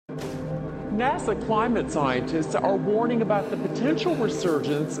NASA climate scientists are warning about the potential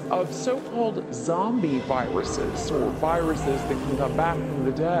resurgence of so-called zombie viruses, or viruses that can come back from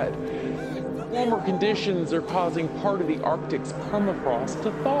the dead. Warmer conditions are causing part of the Arctic's permafrost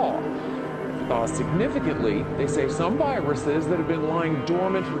to thaw. Thaw significantly, they say some viruses that have been lying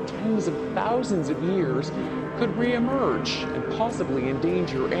dormant for tens of thousands of years could re-emerge and possibly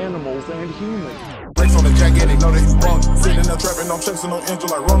endanger animals and humans. Brakes on the jacket, they know that you wrong. Sitting there trapping, I'm chasing on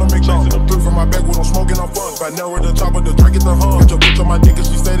engine like Ronald McDonald. Blue from my back with I'm smoking, I'm fun. If I narrow the chopper, the drink is the hum. Got your bitch on my dick and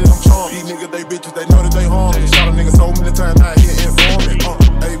she say that I'm charmed. These niggas, they bitches, they know that they harm. Shot a nigga so many times, I hear informing.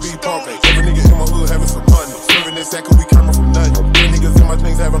 AB Park, every nigga in my hood having some money. Serving this sack, cause we coming from nothing. These niggas in my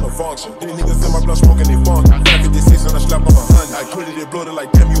things having a function. These niggas in my blood smoking, they funk. 556 and I slap on 100. I put it in blooded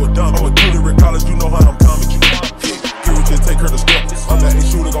like damn, you a dumb. I'm a tutor in college, you know how I'm coming. Just take her to step. I'm that A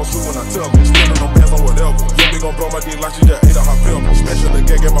shooter, gon' shoot when I tell her. Spinning on bands on whatever. Yeah, we gon' blow my dick like she just ate a hot pepper. Smashing the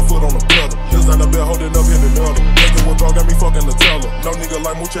gag, get my foot on the pedal. Just on the bed, holding up in the middle. Making one dog, got me fucking the teller. No nigga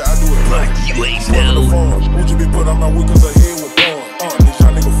like Moochie, I do it. Like you ain't know. Moochie be put on my week cause her head was born. This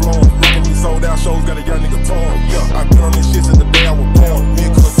young nigga flowing. Rockin' me sold out shows, got a young nigga torn. Yeah, I been on this shit since the day I was born. Me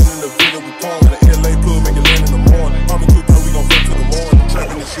and Cuz in the video, we porn. The LA plug, make it land in the morning. Mommy cook, we gon' fuck to the morning.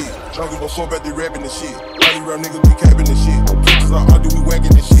 Trapping this shit. Junkie gon' fuck back the rapping this shit. All these rap niggas be capping this shit. All do we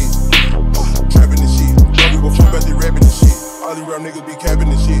wagging this shit, trapping this shit. Now we gon' fuck about the rapping this shit. All these rap niggas be capping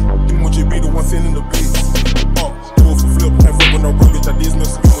this shit. You want you be the one sending the blitz. Do it for flip, can't fuck with no broke bitch. I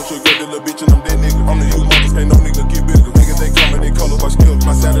dismiss. You want you get the little bitch and I'm that nigga. I'm the you motherfuckers, can't no nigga get bigger. Niggas they come and they colors like skill.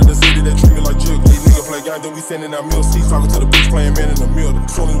 My side of the city they treat me like jug. These niggas play guys, then we sending out meal seats. Talking to the bitch playing man in the middle.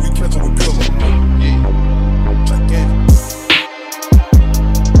 Soon as we catch 'em, we kill 'em. Yeah, gigantic.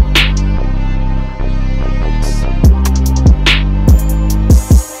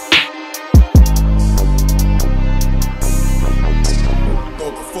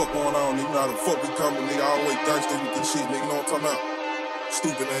 Fuck we coming, nigga, always gangsters with this shit, nigga, know what I'm talking about?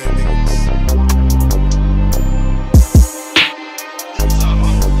 Stupid ass nigga.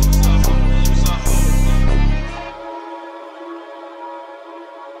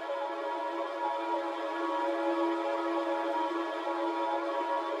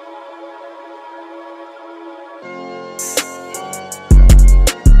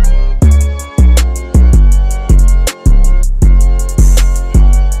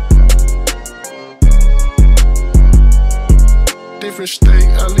 Different state,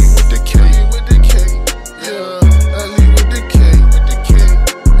 I leave with the K, yeah. I leave with the K,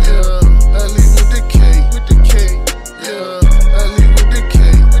 yeah. I leave with the K, yeah. I leave with the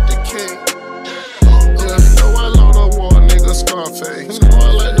K, yeah. Know I load up war, nigga, Scarface. Know I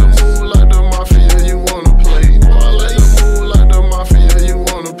like to move like the mafia, you wanna play. Know I like to move like the mafia, you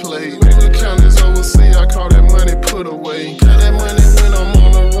wanna play. When the count is overseas, I call that money put away. Got that money when I'm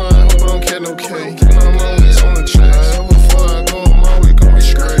on the run, hope I don't catch no K. When I'm always on the chase, before I go.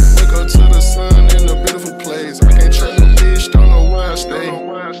 Look up to the sun in a beautiful place. I can't trust no bitch, don't know where I stay.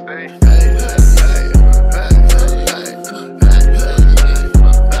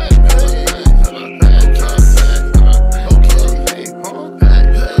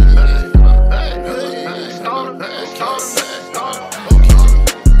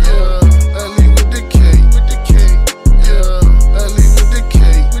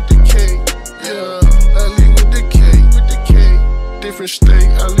 Different state,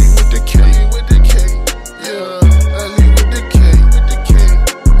 I leave with the K, yeah. I leave with the K,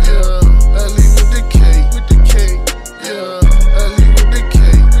 yeah. I leave with the K, yeah. I leave with the K,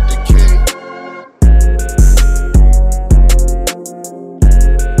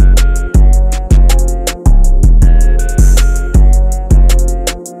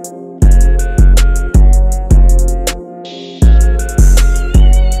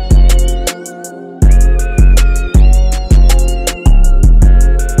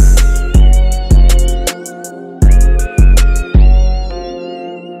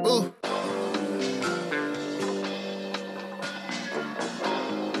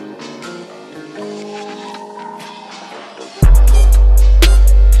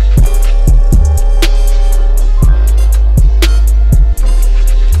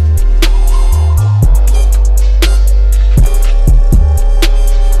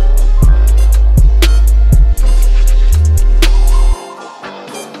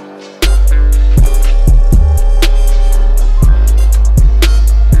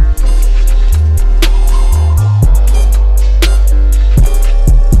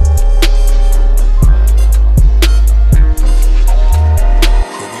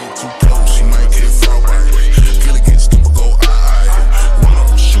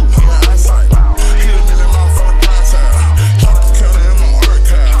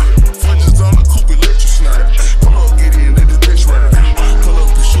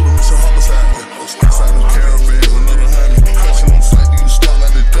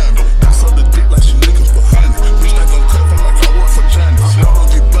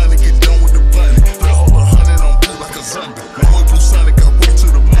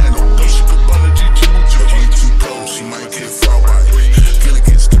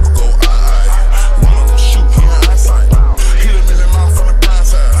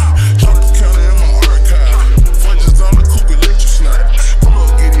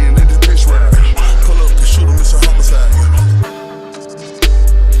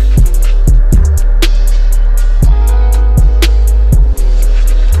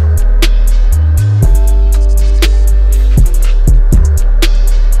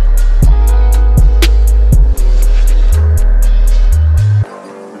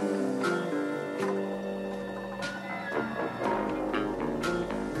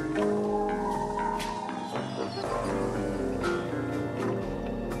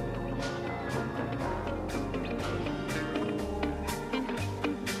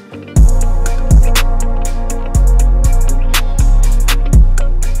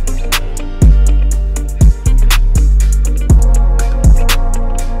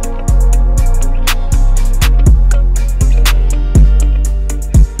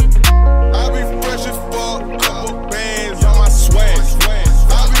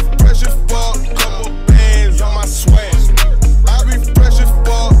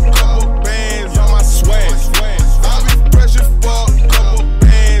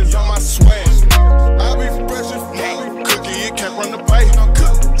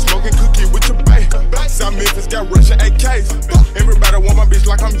 got Russian AKs. Everybody want my bitch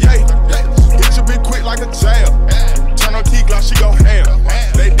like I'm Ye. Hit your bitch quick like a jab. Turn on key glock, she go ham.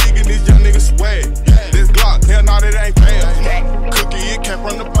 They digging these young niggas swag. This Glock, hell nah, that ain't fair. Cookie, it came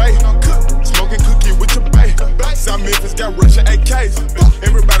from the bay. Smoking cookie with your bae. South Memphis got Russian AKs.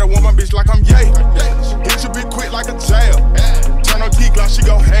 Everybody want my bitch like I'm Ye. Hit your bitch quick like a jab. Turn on key glock, she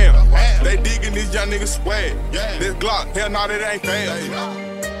go ham. They digging these young niggas swag. This Glock, hell nah, that ain't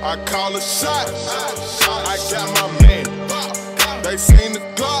fair. I call a shot. I got my man. They seen the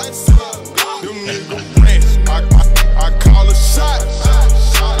Glock. Them niggas ran. I call a shot.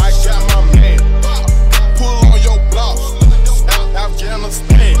 I got my man. Pull on your block.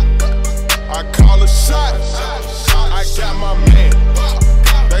 Afghanistan. I call a shot. I got my man.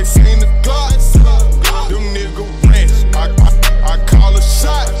 They seen the Glock. Them niggas ran. I call a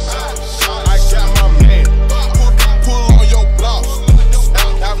shot. I got my man. Pull on your block.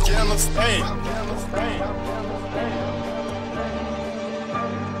 Afghanistan.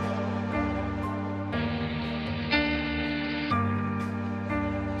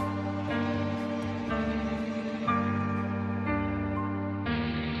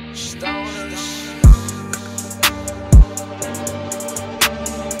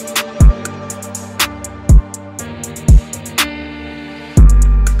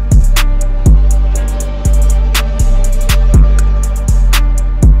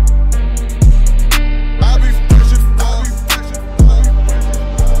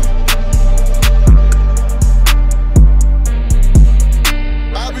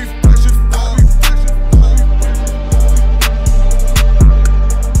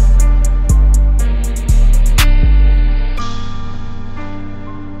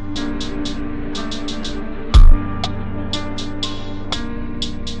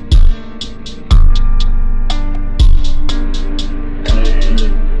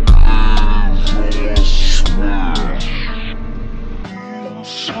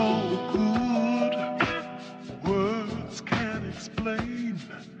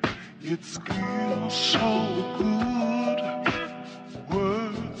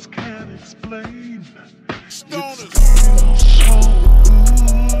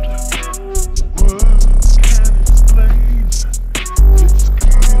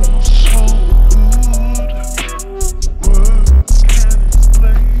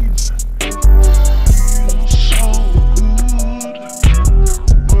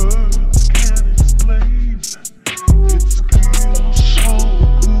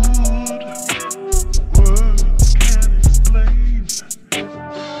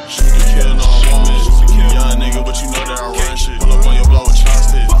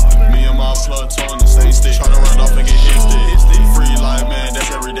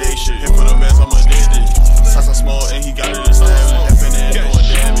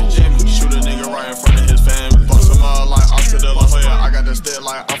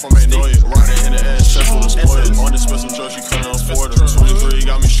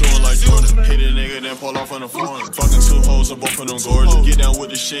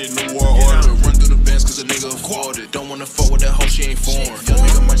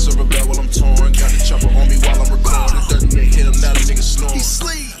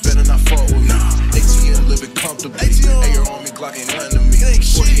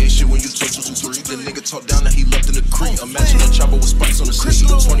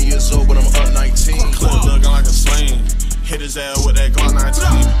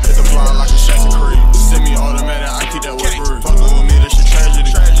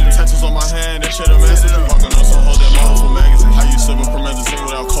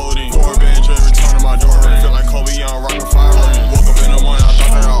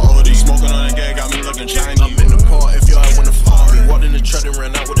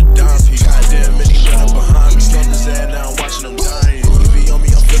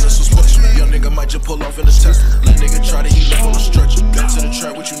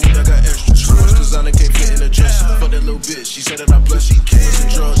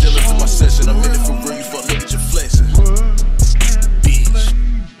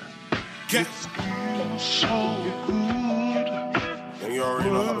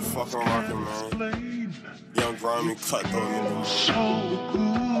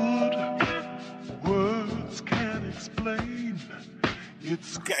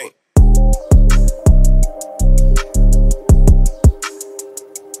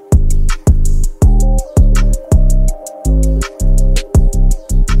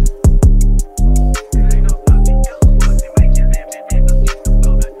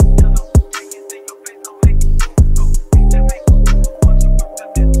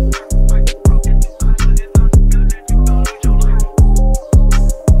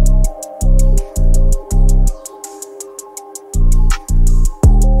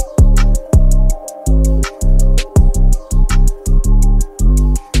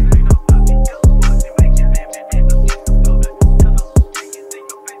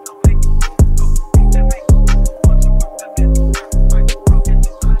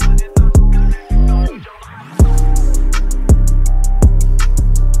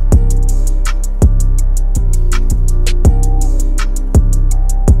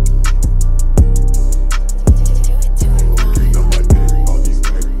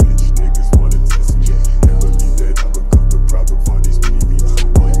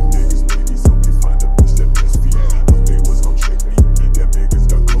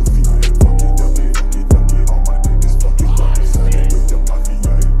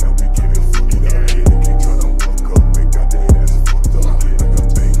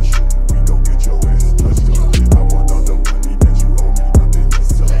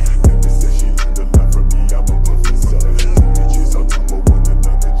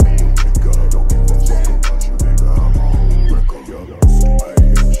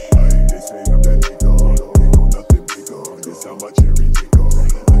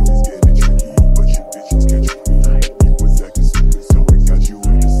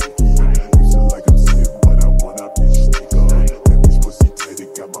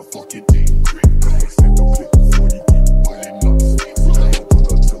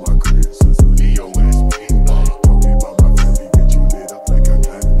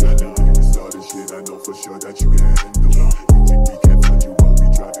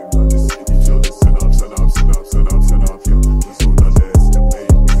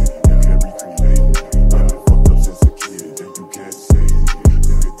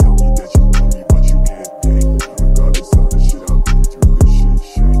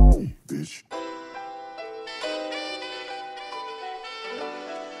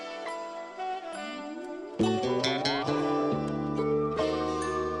 I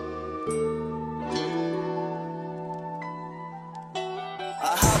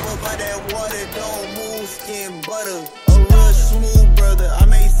hop up by that water, don't move, skin butter. A real smooth brother, I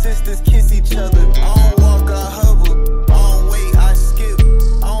make sisters kiss each other. I don't walk, I hover. I don't wait, I skip.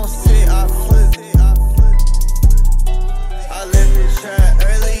 I don't sit, I flip. I left the trap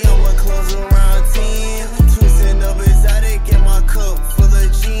early, I'ma close around 10. Twisting up exotic, get my cup full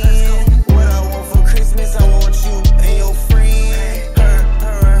of gin. What I want for Christmas, I want you and your friend.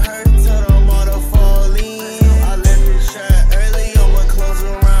 Her, tell them all to fall in. I left the trap early, I'ma close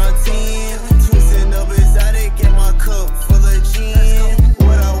around 10. Twisting up exotic, get my cup full of gin.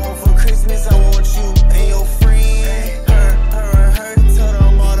 What I want for Christmas, I want you and your friend. Her, tell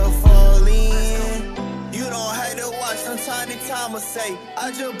them all to fall in. You don't have to watch, from time to time I say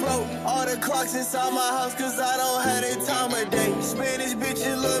I just broke all the clocks inside my house, cause I don't have the time of day. Spanish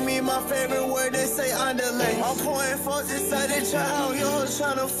bitches love me, my favorite word, they say underlay. I'm pouring falls inside the child, your hoes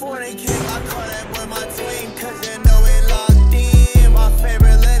tryna fornicate. I call that boy my twin, cause you know it locked in. My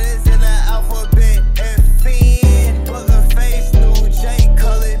favorite letters in the alphabet, F-N. Bugger face, new J,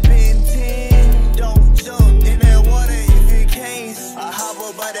 call it Ben 10. Don't jump in that water if you can't. I hop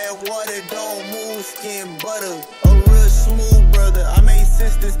up by that water, don't move, skin butter. A real smooth brother, I make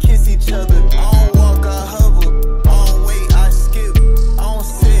sisters kiss each other. I don't walk, I hover. I don't wait, I skip. I don't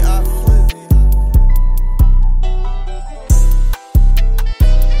sit, I flip.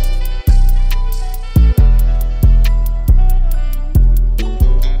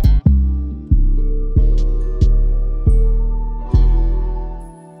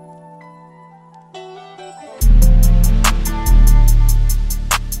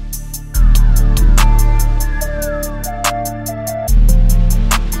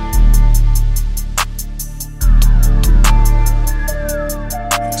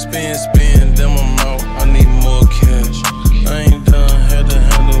 Spin, then I'm out, I need more cash. I ain't done, had to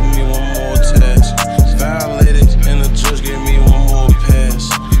handle me one more task. Violated, and the judge gave me one more pass.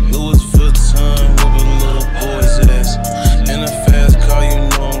 Louis Vuitton, whip a little boy's ass. In a fast car, you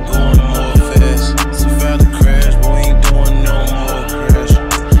know I'm going more fast. Survived the crash, but we ain't doing no more crash.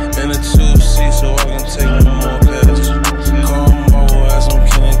 In a 2-seat, so I can take one more pass. Call my ass, I'm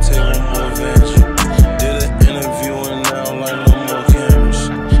killing, take one more advantage. Did an interview and now I'm like no more cameras.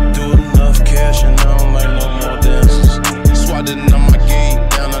 Cash and I don't like no more dances. Swatted on my gate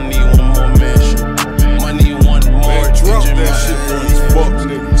down, I need one more mansion. Money, one more. Drop that shit on these fuck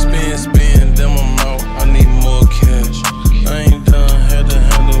niggas. Spin, then I'm out, I need more cash. I ain't done, had to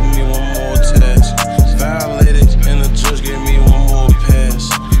handle me one more task. Violated, and the judge gave me one more pass.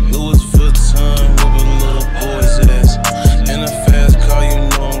 Louis Vuitton, whip a little boy's ass. In a fast car, you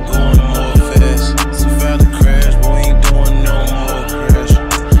know I'm going more fast. Survived the crash, but we ain't doing no more crash.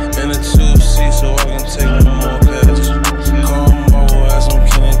 In a 2-seat, so I can take one more pass. Call my ass, I'm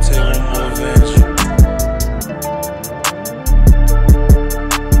killing, take one more advantage.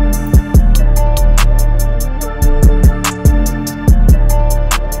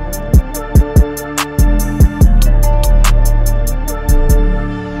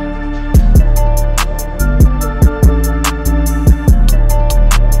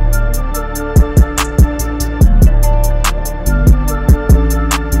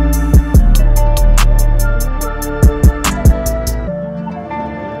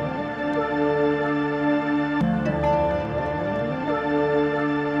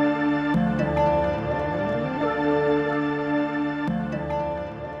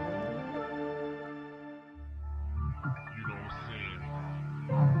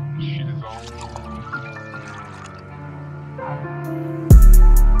 Shit is on.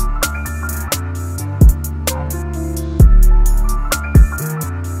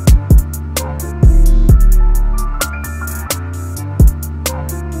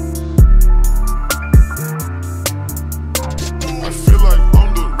 I feel like I'm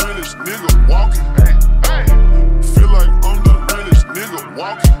the realest nigga walking. Feel like I'm the realest nigga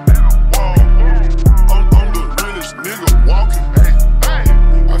walking. I'm the realest nigga walking.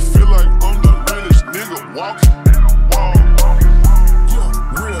 I feel like I'm the realest nigga walking. Yeah,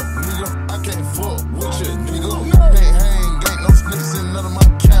 real nigga, I can't fuck with you, nigga. Can't hang, ain't no snakes in none of my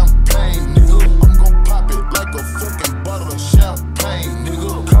campaign, nigga. I'm gon' pop it like a fucking bottle of champagne,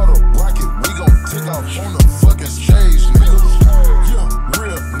 nigga. Caught a rocket, we gon' take off on the fucking stage, nigga. Yeah,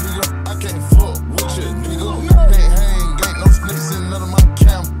 real nigga, I can't fuck with you, nigga. Can't hang, ain't no snakes in none of my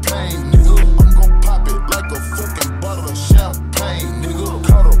campaign, nigga. I'm gon' pop it like a fucking bottle of champagne, nigga.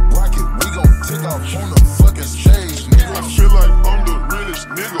 Caught a rocket, we gon' take off on the fucking stage.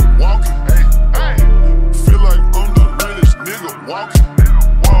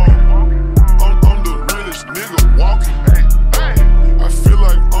 realest nigga walking. I feel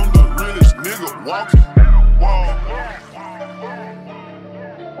like I'm the realest nigga walking. Hold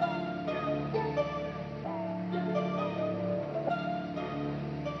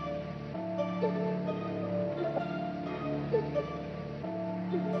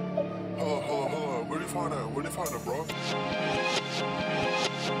on. Where'd you find that? Where'd you find that, bro?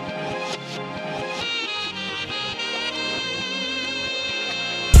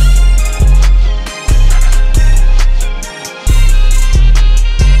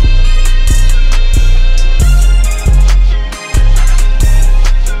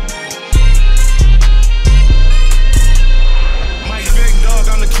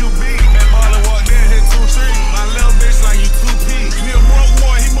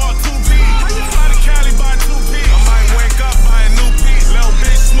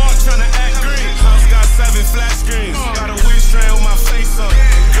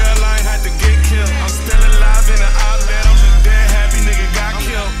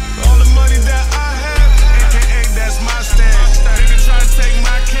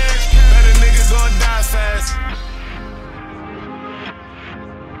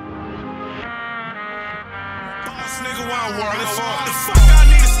 Nigga, why I'm walling for? The fuck I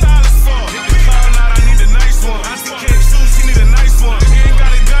need a stylist for? Hit the call out, I need a nice one. I still can't choose, he need a nice one. He ain't got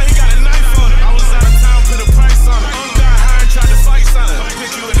a gun, he got a knife on it. I was out of town, put a price on it. Got high and tried to fight something. I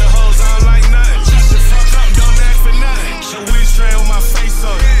pick you with the hoes, I don't like nothing. Shut the fuck up, don't ask for nothing. So we straight with my face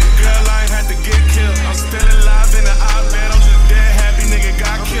on it. Girl, I ain't had to get killed. I'm still alive in the outlet. I'm just dead happy, nigga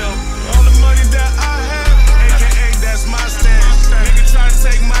got killed. All the money that I have, AKA that's my stash. Nigga try to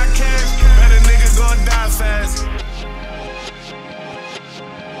take my cash, better nigga gon' die fast.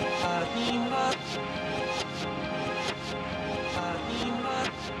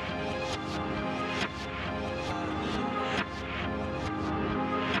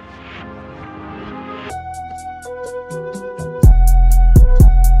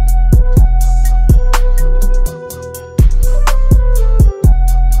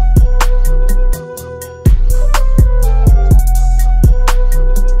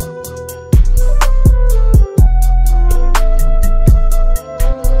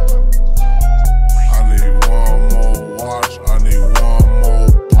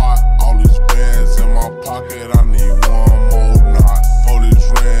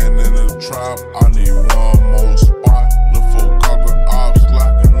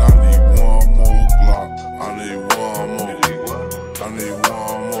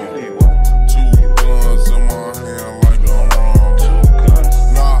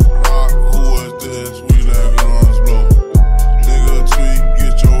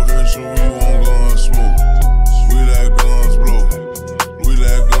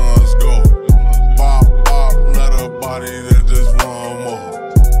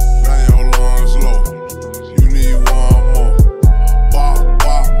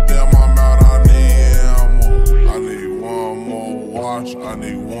 I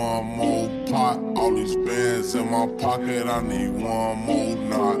need one more pot. All these bands in my pocket, I need one more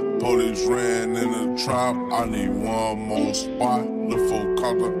knot. Police ran in the trap, I need one more spot. Look for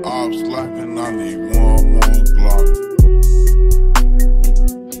cocker ops slacking, I need one more Glock.